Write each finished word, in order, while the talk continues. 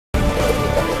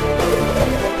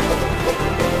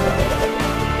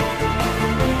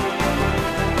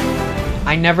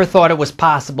I never thought it was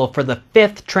possible for the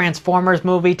 5th Transformers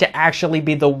movie to actually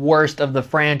be the worst of the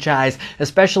franchise,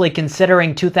 especially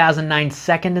considering 2009's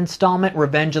second installment,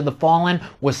 Revenge of the Fallen,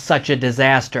 was such a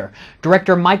disaster.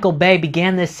 Director Michael Bay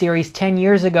began this series 10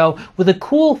 years ago with a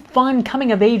cool, fun,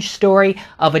 coming-of-age story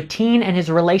of a teen and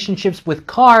his relationships with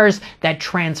cars that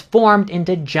transformed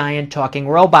into giant talking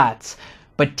robots.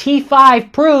 But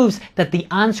T5 proves that the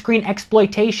on-screen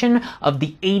exploitation of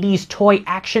the 80s toy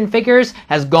action figures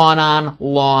has gone on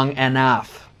long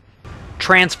enough.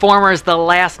 Transformers: The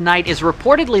Last Knight is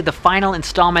reportedly the final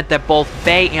installment that both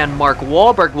Bay and Mark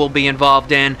Wahlberg will be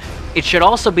involved in. It should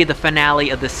also be the finale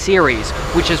of the series,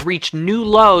 which has reached new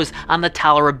lows on the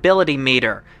tolerability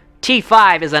meter.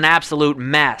 T5 is an absolute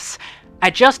mess.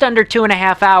 At just under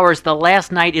 2.5 hours, The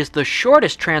Last Knight is the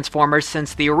shortest Transformers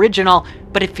since the original,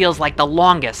 but it feels like the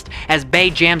longest, as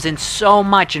Bay jams in so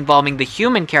much involving the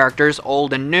human characters,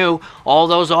 old and new, all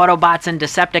those Autobots and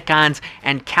Decepticons,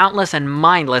 and countless and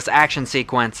mindless action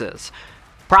sequences.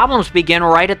 Problems begin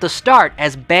right at the start,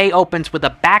 as Bay opens with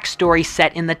a backstory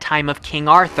set in the time of King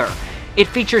Arthur. It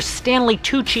features Stanley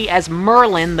Tucci as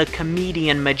Merlin, the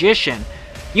comedian magician.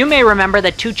 You may remember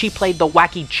that Tucci played the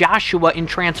wacky Joshua in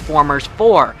Transformers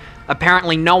 4.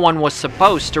 Apparently no one was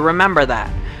supposed to remember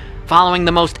that. Following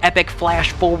the most epic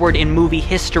flash forward in movie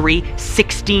history,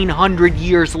 1,600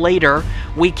 years later,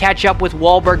 we catch up with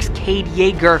Wahlberg's Cade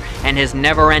Yeager and his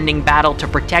never-ending battle to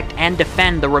protect and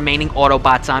defend the remaining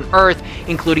Autobots on Earth,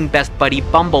 including best buddy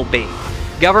Bumblebee.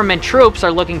 Government troops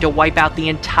are looking to wipe out the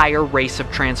entire race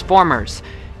of Transformers.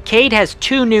 Cade has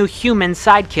 2 new human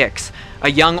sidekicks, a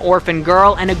young orphan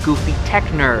girl and a goofy tech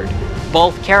nerd.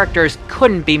 Both characters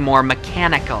couldn't be more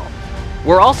mechanical.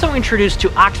 We're also introduced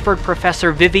to Oxford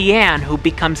professor Vivienne, who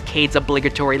becomes Cade's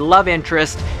obligatory love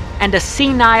interest, and a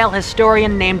senile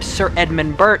historian named Sir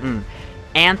Edmund Burton.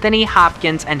 Anthony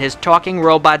Hopkins and his talking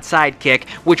robot sidekick,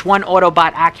 which one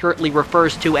Autobot accurately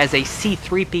refers to as a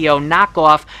C-3PO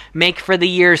knockoff, make for the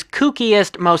year's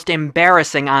kookiest, most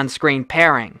embarrassing on-screen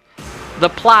pairing. The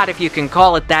plot, if you can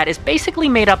call it that, is basically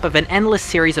made up of an endless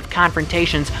series of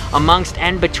confrontations amongst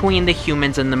and between the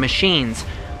humans and the machines.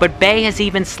 But Bay has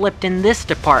even slipped in this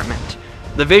department.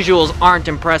 The visuals aren't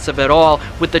impressive at all,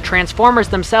 with the Transformers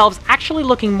themselves actually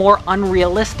looking more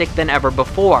unrealistic than ever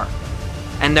before.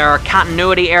 And there are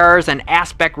continuity errors and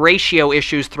aspect ratio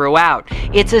issues throughout.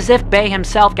 It's as if Bay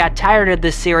himself got tired of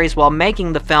this series while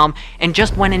making the film and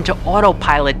just went into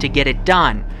autopilot to get it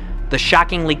done. The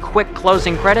shockingly quick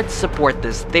closing credits support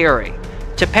this theory.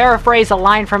 To paraphrase a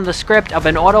line from the script of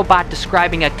an Autobot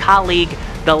describing a colleague,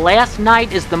 The Last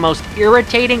Knight is the most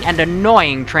irritating and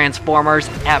annoying Transformers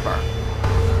ever.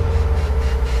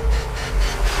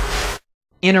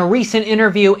 In a recent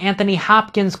interview, Anthony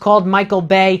Hopkins called Michael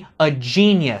Bay a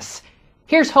genius.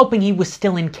 Here's hoping he was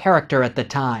still in character at the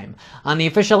time. On the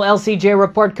official LCJ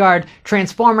report card,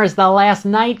 Transformers: The Last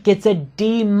Knight gets a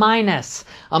D-.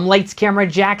 I'm Lights Camera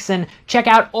Jackson. Check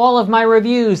out all of my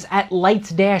reviews at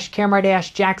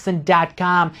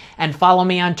lights-camera-jackson.com and follow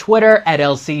me on Twitter at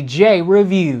LCJ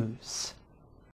Reviews.